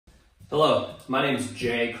Hello, my name is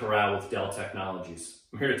Jay Corral with Dell Technologies.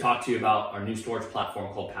 I'm here to talk to you about our new storage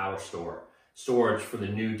platform called Powerstore, storage for the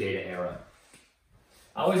new data era.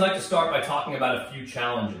 I always like to start by talking about a few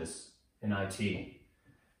challenges in IT.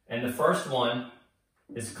 And the first one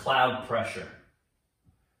is cloud pressure.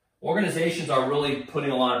 Organizations are really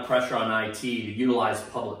putting a lot of pressure on IT to utilize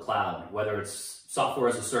public cloud, whether it's software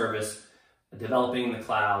as a service, developing in the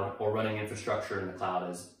cloud, or running infrastructure in the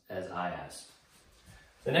cloud as IaaS.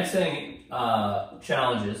 The next thing,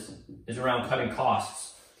 challenges, is around cutting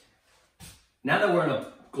costs. Now that we're in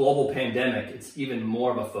a global pandemic, it's even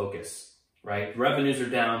more of a focus, right? Revenues are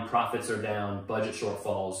down, profits are down, budget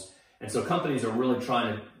shortfalls. And so companies are really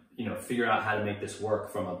trying to, figure out how to make this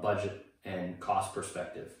work from a budget and cost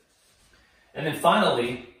perspective. And then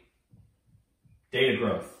finally, data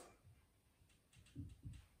growth,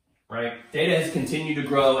 right? Data has continued to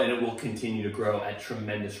grow and it will continue to grow at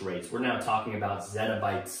tremendous rates. We're now talking about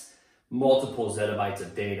zettabytes, multiple zettabytes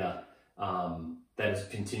of data that is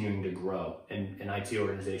continuing to grow. And IT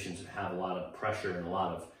organizations have a lot of pressure and a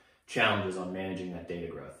lot of challenges on managing that data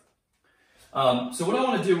growth. So what I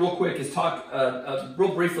want to do real quick is talk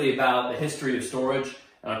real briefly about the history of storage.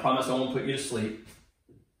 And I promise I won't put you to sleep.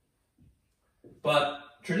 But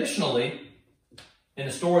traditionally, in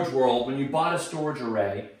the storage world, when you bought a storage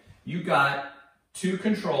array, you got 2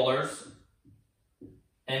 controllers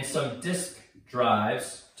and some disk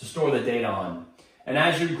drives to store the data on. And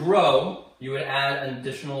as you grow, you would add an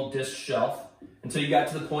additional disk shelf until you got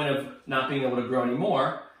to the point of not being able to grow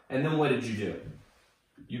anymore. And then what did you do?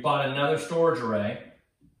 You bought another storage array,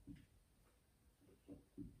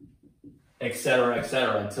 et cetera,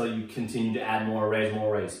 until you continue to add more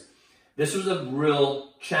arrays. This was a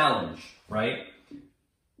real challenge, right?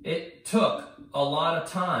 It took a lot of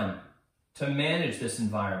time to manage this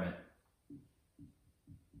environment.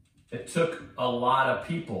 It took a lot of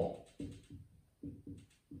people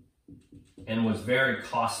and was very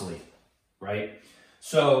costly, right?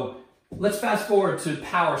 So let's fast forward to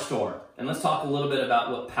Powerstore and let's talk a little bit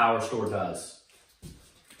about what Powerstore does.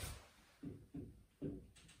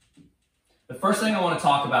 The first thing I want to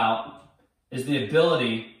talk about is the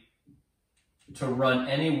ability to run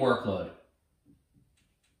any workload.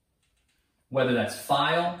 Whether that's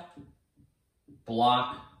file,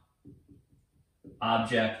 block,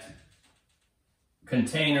 object,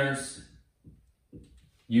 containers,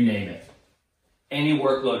 you name it. Any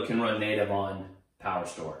workload can run native on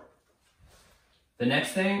Powerstore. The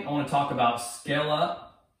next thing, I want to talk about scale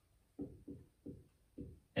up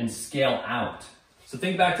and scale out. So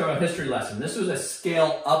think back to our history lesson. This was a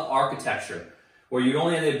scale up architecture where you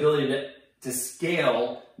only had the ability to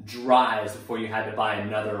scale drives before you had to buy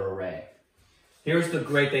another array. Here's the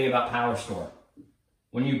great thing about Powerstore.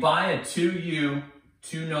 When you buy a 2U,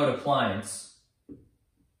 2-node appliance,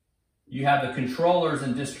 you have the controllers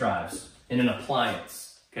and disk drives in an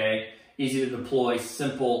appliance, okay? Easy to deploy,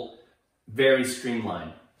 simple, very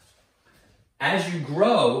streamlined. As you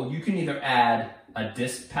grow, you can either add a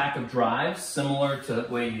disk pack of drives, similar to the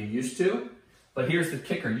way you used to, but here's the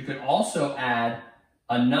kicker. You can also add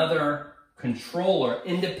another controller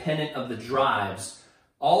independent of the drives,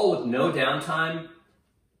 all with no downtime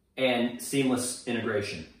and seamless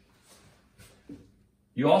integration.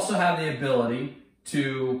 You also have the ability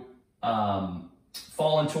to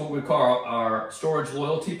fall into what we call our storage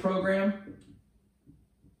loyalty program.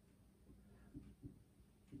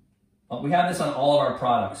 We have this on all of our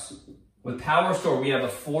products. With Powerstore, we have a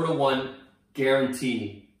 4-to-1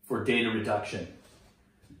 guarantee for data reduction.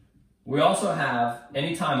 We also have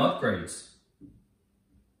anytime upgrades.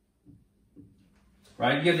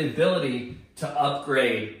 Right? You have the ability to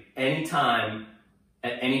upgrade anytime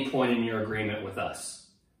at any point in your agreement with us.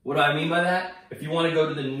 What do I mean by that? If you want to go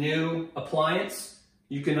to the new appliance,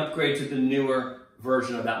 you can upgrade to the newer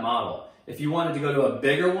version of that model. If you wanted to go to a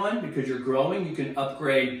bigger one because you're growing, you can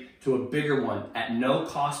upgrade to a bigger one at no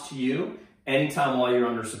cost to you anytime while you're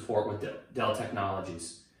under support with Dell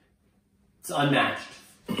Technologies. It's unmatched.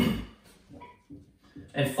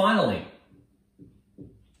 And finally,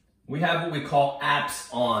 we have what we call apps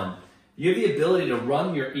on. You have the ability to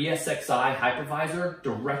run your ESXi hypervisor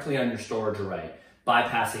directly on your storage array,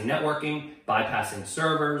 bypassing networking, bypassing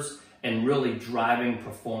servers, and really driving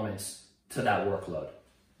performance to that workload.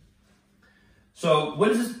 So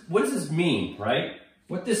what does this mean, right?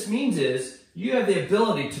 What this means is you have the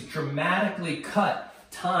ability to dramatically cut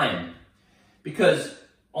time, because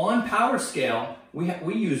on PowerScale,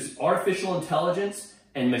 we use artificial intelligence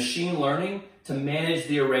and machine learning to manage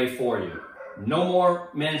the array for you. No more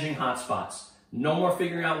managing hotspots. No more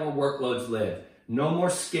figuring out where workloads live. No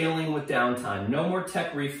more scaling with downtime. No more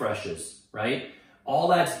tech refreshes, right? All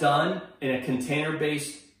that's done in a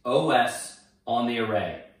container-based OS on the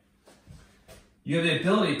array. You have the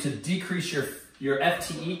ability to decrease your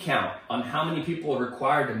FTE count on how many people are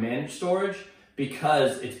required to manage storage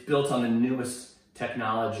because it's built on the newest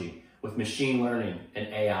technology with machine learning and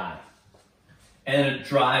AI. And it'll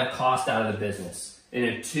drive cost out of the business. In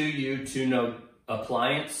a 2U, 2-node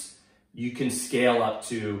appliance, you can scale up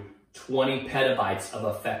to 20 petabytes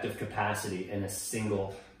of effective capacity in a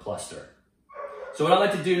single cluster. So what I'd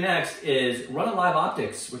like to do next is run a live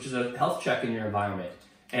optics, which is a health check in your environment.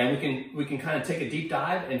 And we can kind of take a deep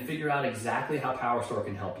dive and figure out exactly how Powerstore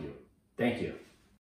can help you. Thank you.